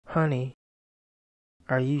Honey,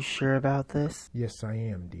 are you sure about this? Yes, I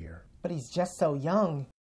am, dear. But he's just so young.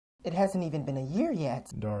 It hasn't even been a year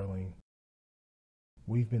yet. Darling,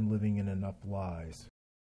 we've been living in enough lies.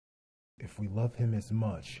 If we love him as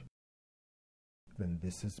much, then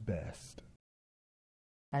this is best.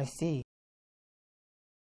 I see.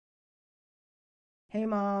 Hey,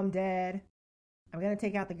 Mom, Dad. I'm gonna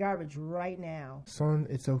take out the garbage right now. Son,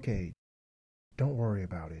 it's okay. Don't worry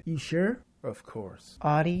about it. You sure? Of course.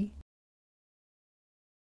 Audie?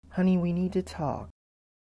 Honey, we need to talk.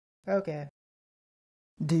 Okay.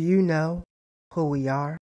 Do you know who we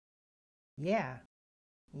are? Yeah.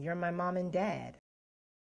 You're my mom and dad.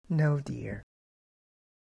 No, dear.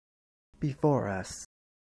 Before us.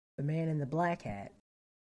 The man in the black hat.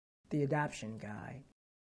 The adoption guy.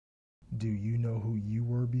 Do you know who you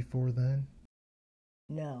were before then?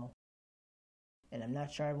 No. And I'm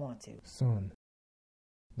not sure I want to. Son,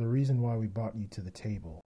 the reason why we brought you to the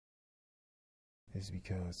table is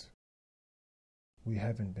because we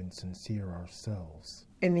haven't been sincere ourselves.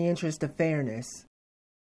 In the interest of fairness,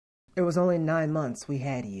 it was only 9 months we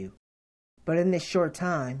had you. But in this short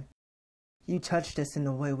time, you touched us in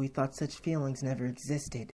a way we thought such feelings never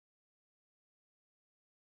existed.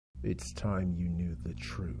 It's time you knew the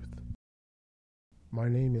truth. My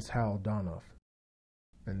name is Hal Donoff,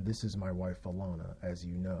 and this is my wife Alana, as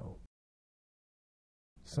you know.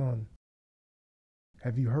 Son,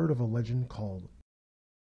 have you heard of a legend called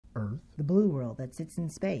Earth? The blue world that sits in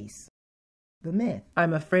space. The myth.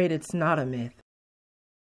 I'm afraid it's not a myth.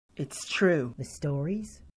 It's true. The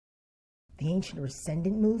stories. The ancient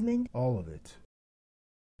rescendant movement. All of it.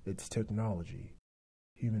 It's technology,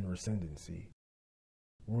 human rescendancy,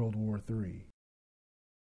 World War III,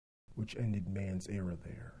 which ended man's era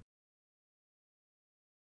there.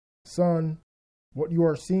 Son, what you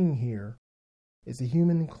are seeing here is a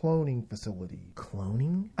human cloning facility.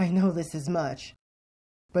 Cloning? I know this is much,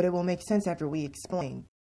 but it will make sense after we explain.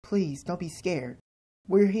 Please, don't be scared.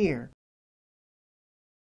 We're here.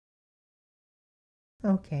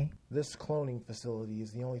 Okay. This cloning facility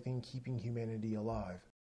is the only thing keeping humanity alive.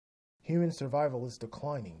 Human survival is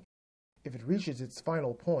declining. If it reaches its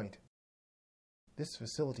final point, this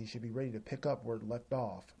facility should be ready to pick up where it left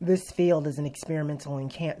off. This field is an experimental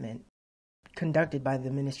encampment conducted by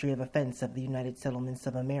the Ministry of Defense of the United Settlements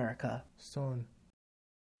of America. Son,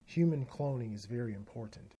 human cloning is very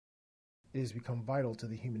important. It has become vital to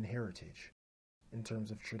the human heritage in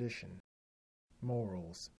terms of tradition,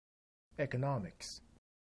 morals, economics,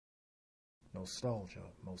 nostalgia,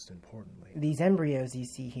 most importantly. These embryos you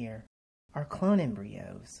see here are clone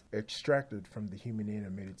embryos. Extracted from the human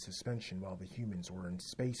animated suspension while the humans were in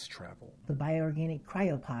space travel. The bioorganic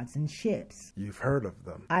cryopods and ships. You've heard of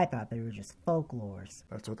them. I thought they were just folklores.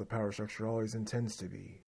 That's what the power structure always intends to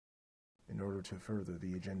be, in order to further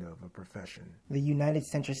the agenda of a profession. The United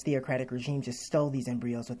Centrist theocratic regime just stole these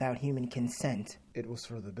embryos without human consent. It was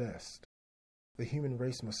for the best. The human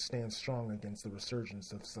race must stand strong against the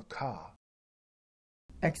resurgence of Saka.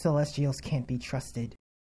 Ex-Celestials can't be trusted.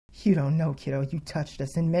 You don't know, kiddo. You touched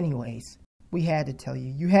us in many ways. We had to tell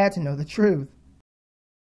you. You had to know the truth.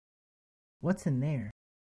 What's in there?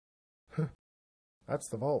 That's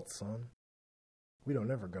the vault, son. We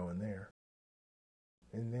don't ever go in there.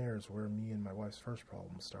 In there is where me and my wife's first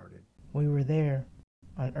problem started. We were there,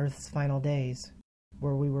 on Earth's final days,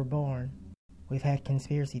 where we were born. We've had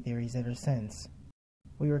conspiracy theories ever since.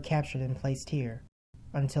 We were captured and placed here,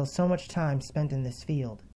 until so much time spent in this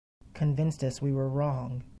field convinced us we were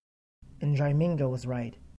wrong. And Jaiminga was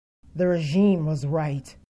right. The regime was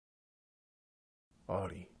right.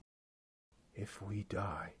 Audie, if we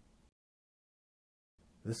die,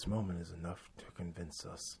 this moment is enough to convince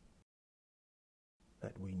us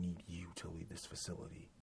that we need you to lead this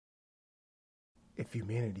facility. If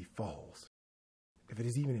humanity falls, if it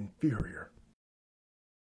is even inferior,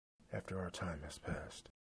 after our time has passed,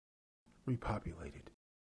 repopulated,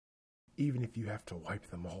 even if you have to wipe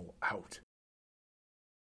them all out,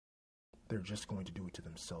 they're just going to do it to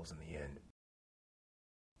themselves in the end.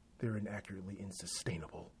 They're inaccurately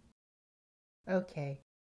unsustainable. Okay.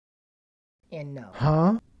 And no.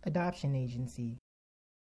 Huh? Adoption agency.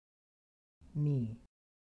 Me.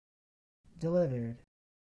 Delivered.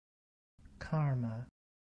 Karma.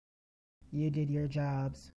 You did your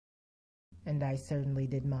jobs, and I certainly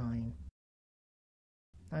did mine.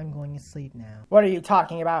 I'm going to sleep now. What are you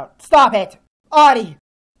talking about? Stop it! Audie!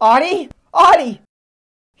 Audie! Audie!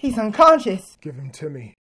 He's unconscious. Give him to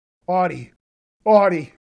me. Audie!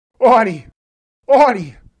 Audie! Audie!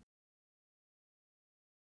 Audie!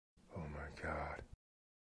 Oh my God.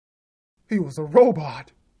 He was a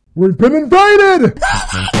robot! We've been invaded!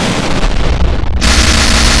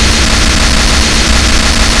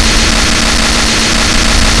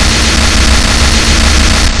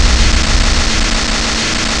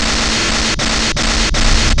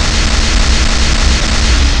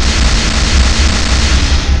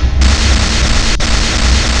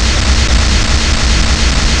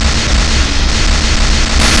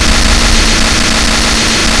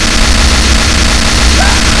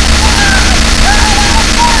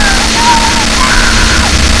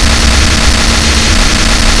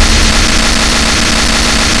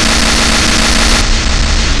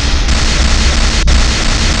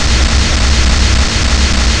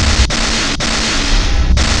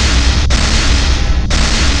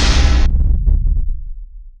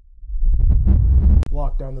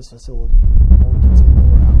 Lock down this facility. No one gets in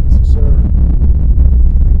or out. Sir,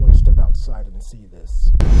 you may want to step outside and see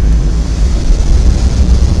this.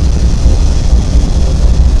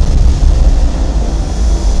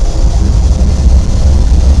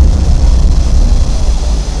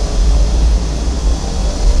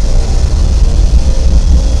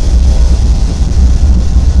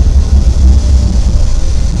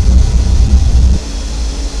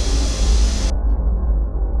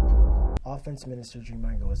 Offense Minister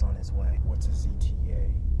Dreamingo is on his way. What's his ETA?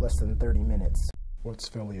 Less than 30 minutes. What's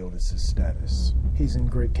Feliotis' status? He's in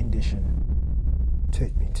great condition.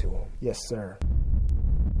 Take me to him. Yes, sir.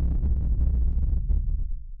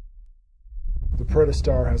 The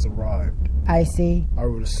Predestar has arrived. I see. I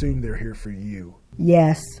would assume they're here for you.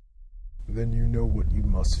 Yes. Then you know what you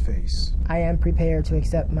must face. I am prepared to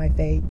accept my fate.